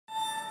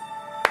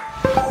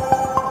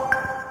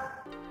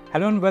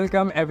Hello and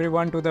welcome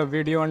everyone to the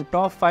video on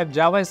top 5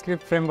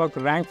 JavaScript framework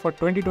ranked for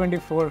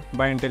 2024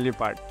 by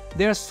Intellipaat.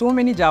 There are so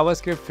many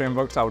JavaScript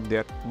frameworks out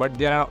there, but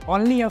there are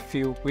only a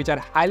few which are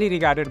highly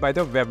regarded by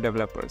the web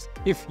developers.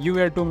 If you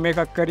were to make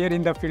a career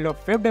in the field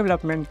of web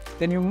development,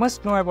 then you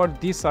must know about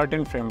these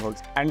certain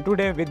frameworks. And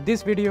today with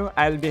this video,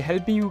 I'll be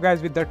helping you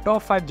guys with the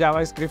top 5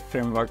 JavaScript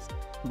frameworks.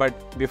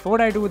 But before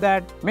I do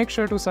that, make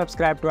sure to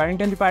subscribe to our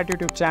Intellipaat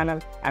YouTube channel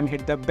and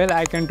hit the bell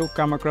icon to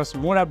come across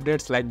more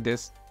updates like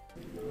this.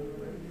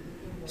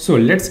 So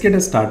let's get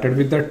started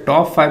with the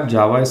top 5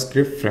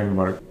 JavaScript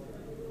framework.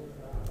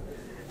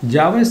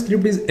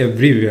 JavaScript is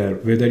everywhere,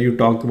 whether you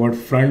talk about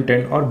front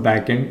end or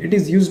back end, it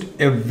is used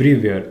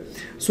everywhere.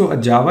 So a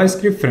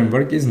JavaScript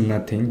framework is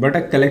nothing but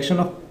a collection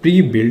of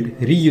pre-built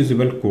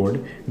reusable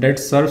code that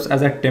serves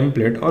as a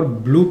template or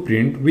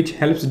blueprint which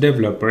helps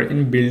developer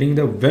in building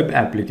the web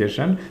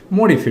application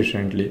more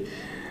efficiently.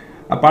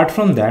 Apart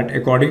from that,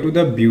 according to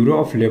the Bureau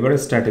of Labor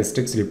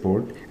Statistics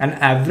report, an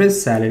average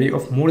salary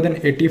of more than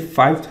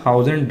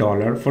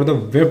 $85,000 for the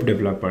web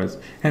developers.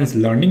 Hence,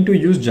 learning to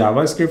use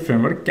JavaScript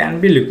framework can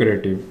be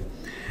lucrative.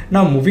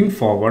 Now, moving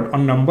forward,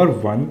 on number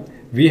 1,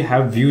 we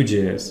have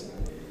Vue.js.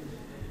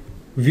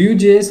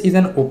 Vue.js is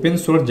an open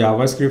source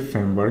JavaScript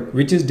framework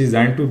which is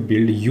designed to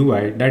build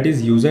UI, that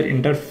is user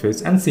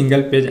interface, and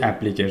single page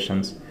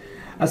applications.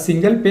 A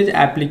single page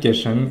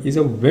application is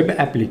a web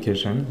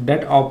application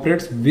that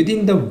operates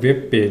within the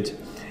web page.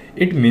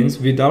 It means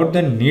without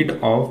the need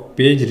of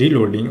page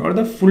reloading or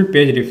the full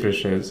page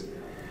refreshes.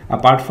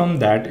 Apart from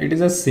that, it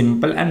is a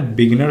simple and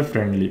beginner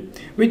friendly,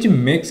 which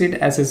makes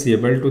it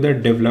accessible to the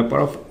developer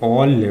of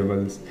all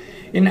levels.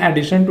 In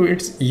addition to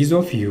its ease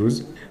of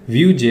use,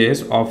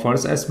 Vue.js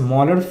offers a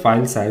smaller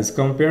file size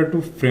compared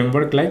to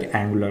framework like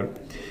Angular.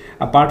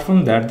 Apart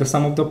from that,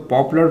 some of the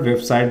popular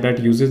websites that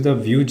uses the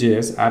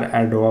Vue.js are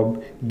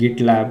Adobe,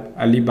 GitLab,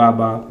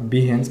 Alibaba,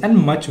 Behance, and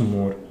much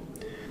more.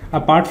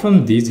 Apart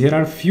from these, here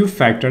are few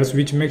factors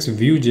which makes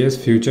Vue.js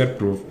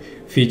future-proof.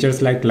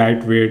 Features like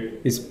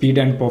lightweight, speed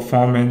and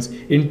performance,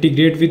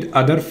 integrate with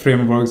other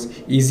frameworks,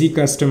 easy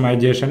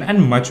customization,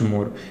 and much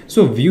more.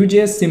 So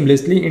Vue.js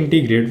seamlessly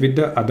integrate with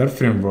the other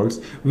frameworks,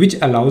 which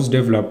allows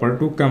developer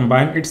to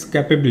combine its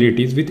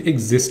capabilities with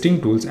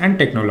existing tools and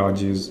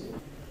technologies.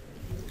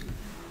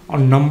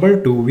 On number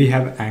 2, we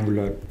have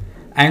Angular.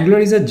 Angular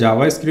is a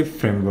JavaScript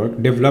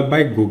framework developed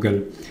by Google,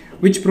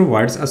 which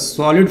provides a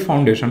solid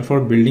foundation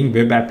for building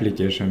web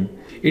application.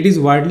 It is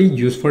widely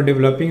used for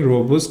developing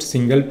robust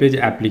single-page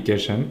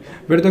application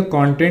where the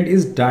content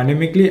is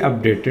dynamically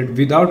updated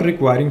without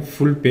requiring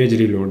full page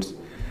reloads.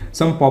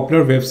 Some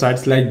popular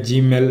websites like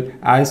Gmail,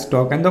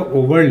 iStock, and the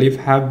Overleaf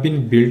have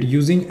been built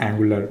using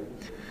Angular.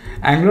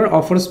 Angular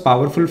offers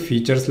powerful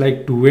features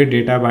like two-way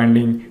data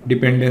binding,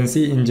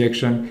 dependency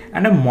injection,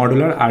 and a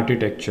modular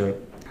architecture.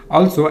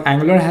 Also,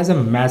 Angular has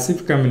a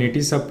massive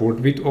community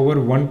support with over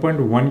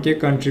 1.1k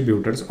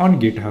contributors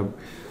on GitHub.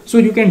 So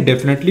you can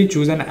definitely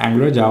choose an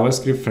Angular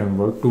JavaScript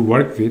framework to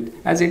work with,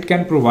 as it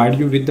can provide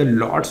you with the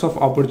lots of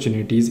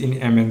opportunities in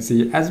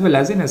MNC as well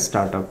as in a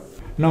startup.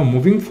 Now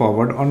moving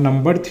forward, on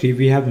number 3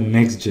 we have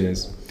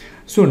Next.js.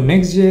 So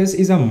Next.js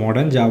is a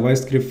modern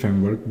JavaScript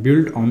framework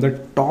built on the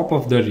top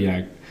of the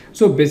React.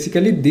 So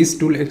basically this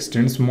tool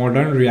extends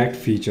modern React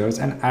features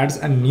and adds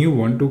a new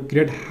one to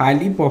create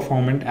highly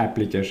performant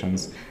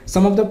applications.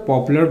 Some of the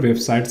popular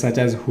websites such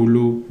as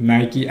Hulu,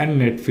 Nike,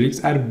 and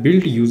Netflix are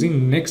built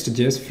using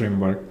Next.js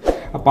framework.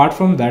 Apart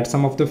from that,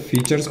 some of the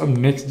features of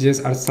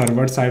Next.js are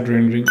server-side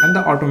rendering and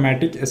the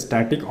automatic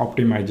static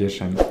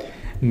optimization.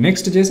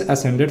 Next.js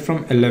ascended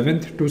from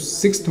 11th to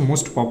 6th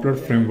most popular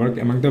framework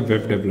among the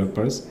web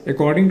developers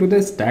according to the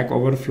Stack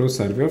Overflow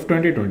survey of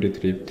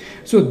 2023.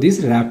 So this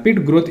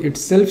rapid growth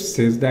itself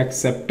says the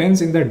acceptance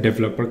in the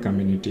developer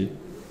community.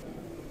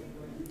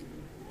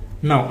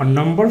 Now on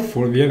number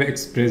 4 we have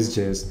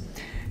Express.js.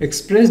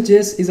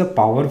 Express.js is a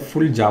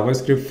powerful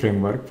JavaScript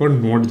framework for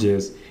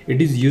Node.js. It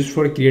is used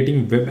for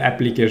creating web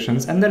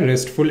applications and the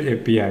RESTful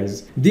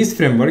APIs. This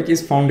framework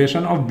is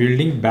foundation of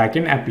building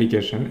backend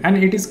application,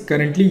 and it is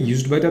currently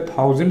used by the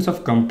thousands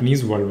of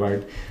companies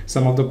worldwide.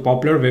 Some of the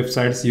popular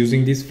websites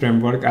using this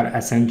framework are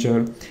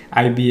Accenture,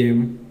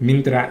 IBM,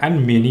 Myntra,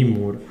 and many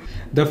more.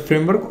 The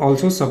framework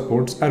also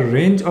supports a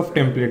range of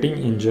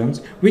templating engines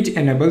which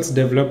enables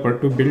developer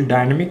to build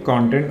dynamic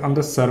content on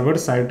the server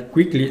side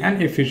quickly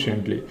and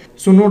efficiently.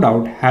 So no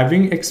doubt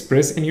having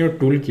Express in your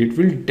toolkit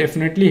will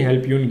definitely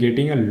help you in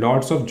getting a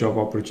lots of job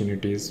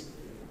opportunities.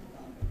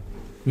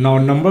 Now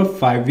number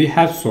 5 we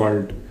have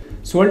Svelte.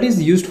 Svelte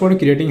is used for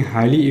creating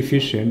highly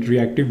efficient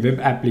reactive web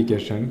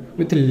application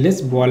with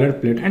less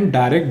boilerplate and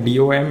direct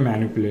DOM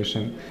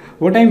manipulation.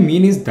 What I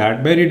mean is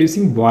that by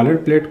reducing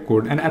boilerplate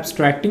code and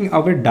abstracting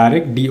our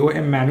direct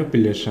DOM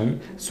manipulation,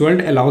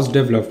 Svelte allows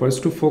developers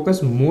to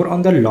focus more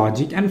on the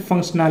logic and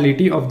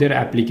functionality of their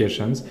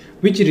applications,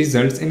 which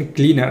results in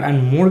cleaner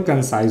and more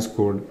concise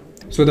code.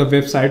 So the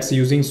websites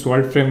using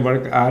Svelte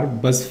framework are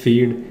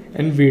BuzzFeed,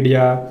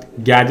 Nvidia,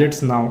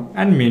 Gadgets Now,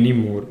 and many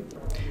more.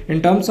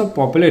 In terms of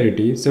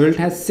popularity, Svelte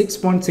has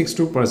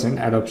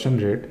 6.62% adoption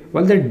rate,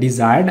 while the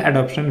desired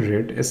adoption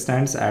rate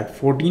stands at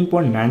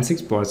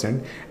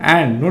 14.96%,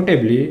 and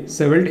notably,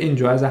 Svelte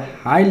enjoys a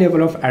high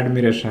level of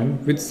admiration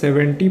with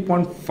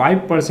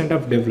 70.5%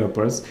 of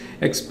developers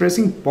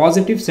expressing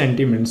positive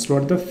sentiments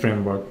toward the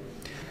framework.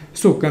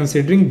 So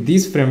considering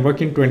this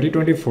framework in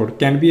 2024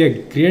 can be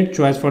a great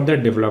choice for the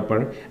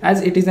developer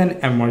as it is an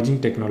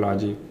emerging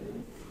technology.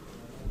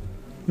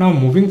 Now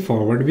moving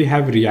forward, we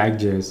have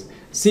React.js.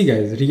 See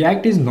guys,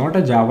 React is not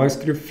a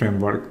JavaScript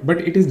framework, but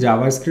it is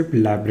JavaScript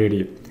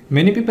library.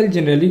 Many people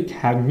generally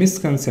have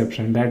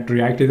misconception that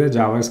React is a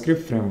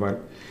JavaScript framework.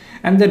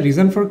 And the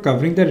reason for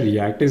covering the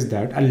React is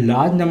that a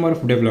large number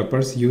of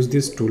developers use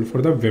this tool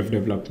for the web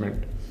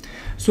development.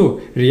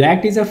 So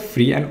React is a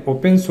free and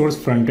open source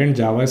front-end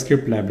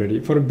JavaScript library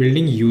for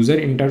building user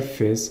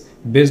interface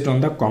based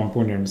on the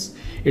components.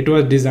 It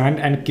was designed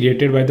and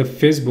created by the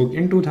Facebook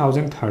in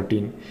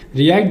 2013.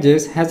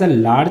 React.js has a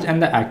large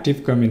and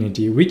active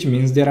community, which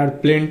means there are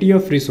plenty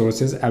of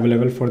resources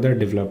available for the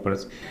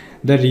developers.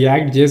 The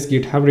React.js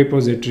GitHub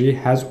repository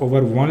has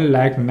over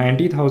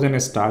 190,000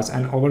 stars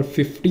and over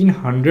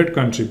 1500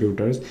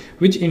 contributors,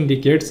 which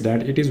indicates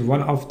that it is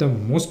one of the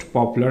most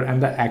popular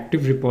and the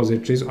active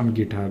repositories on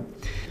GitHub.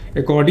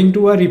 According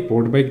to a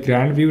report by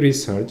Grandview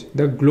Research,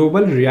 the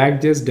global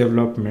React.js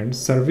development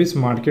service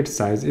market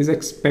size is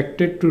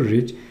expected to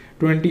reach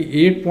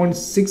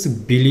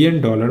 $28.6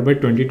 billion by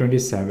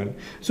 2027.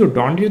 So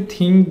don't you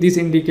think this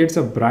indicates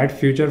a bright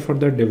future for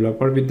the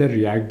developer with the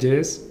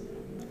React.js?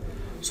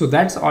 So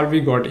that's all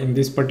we got in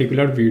this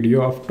particular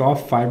video of top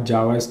 5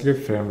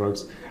 JavaScript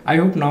frameworks. I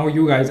hope now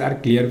you guys are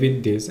clear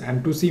with this,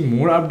 and to see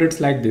more updates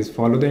like this,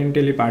 follow the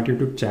Intellipaat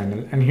YouTube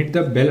channel and hit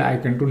the bell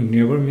icon to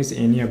never miss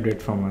any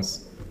update from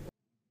us.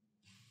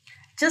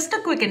 Just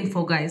a quick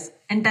info guys,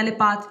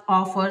 Intellipaat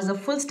offers a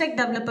full stack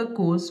developer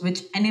course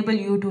which enable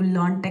you to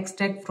learn tech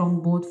stack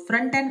from both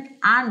front end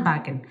and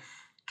back end.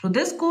 Through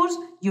this course,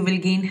 you will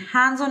gain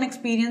hands-on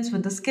experience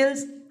with the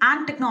skills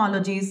and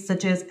technologies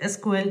such as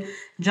SQL,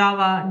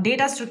 Java,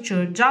 data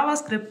structure,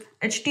 JavaScript,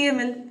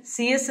 HTML,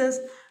 CSS,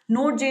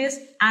 Node.js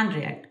and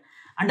React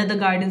under the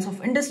guidance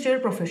of industrial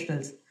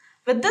professionals.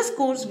 With this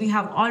course, we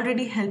have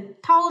already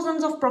helped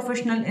thousands of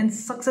professionals in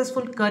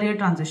successful career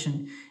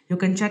transition. You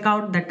can check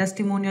out the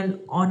testimonial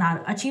on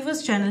our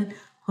Achievers channel,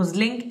 whose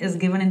link is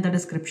given in the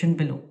description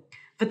below.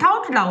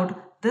 Without a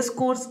doubt, this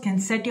course can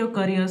set your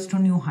careers to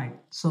new heights.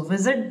 So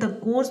visit the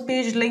course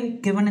page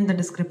link given in the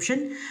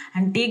description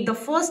and take the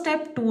first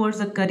step towards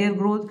the career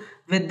growth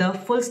with the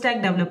full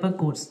stack developer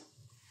course.